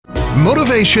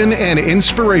Motivation and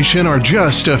inspiration are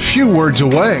just a few words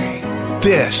away.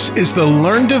 This is the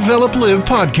Learn, Develop, Live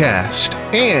podcast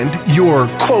and your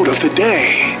quote of the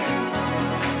day.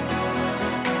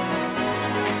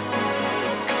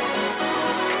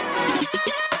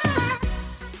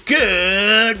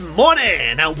 Good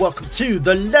morning and welcome to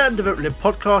the Learn, Develop, Live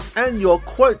podcast and your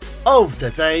quote of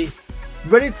the day,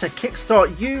 ready to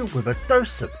kickstart you with a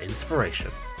dose of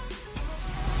inspiration.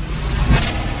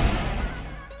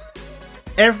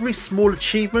 Every small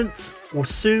achievement will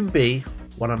soon be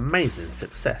one amazing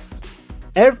success.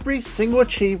 Every single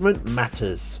achievement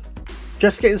matters.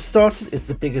 Just getting started is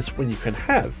the biggest win you can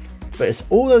have, but it's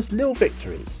all those little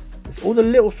victories, it's all the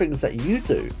little things that you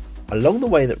do along the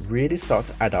way that really start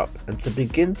to add up and to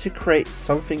begin to create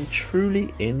something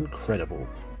truly incredible.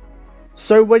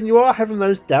 So when you are having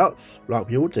those doubts, like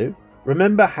we all do,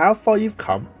 remember how far you've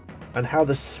come and how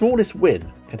the smallest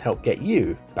win can help get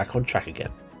you back on track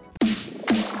again.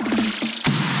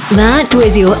 That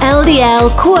was your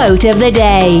LDL quote of the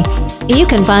day. You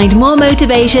can find more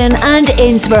motivation and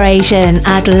inspiration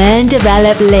at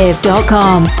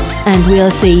learndeveloplive.com. And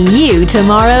we'll see you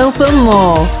tomorrow for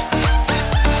more.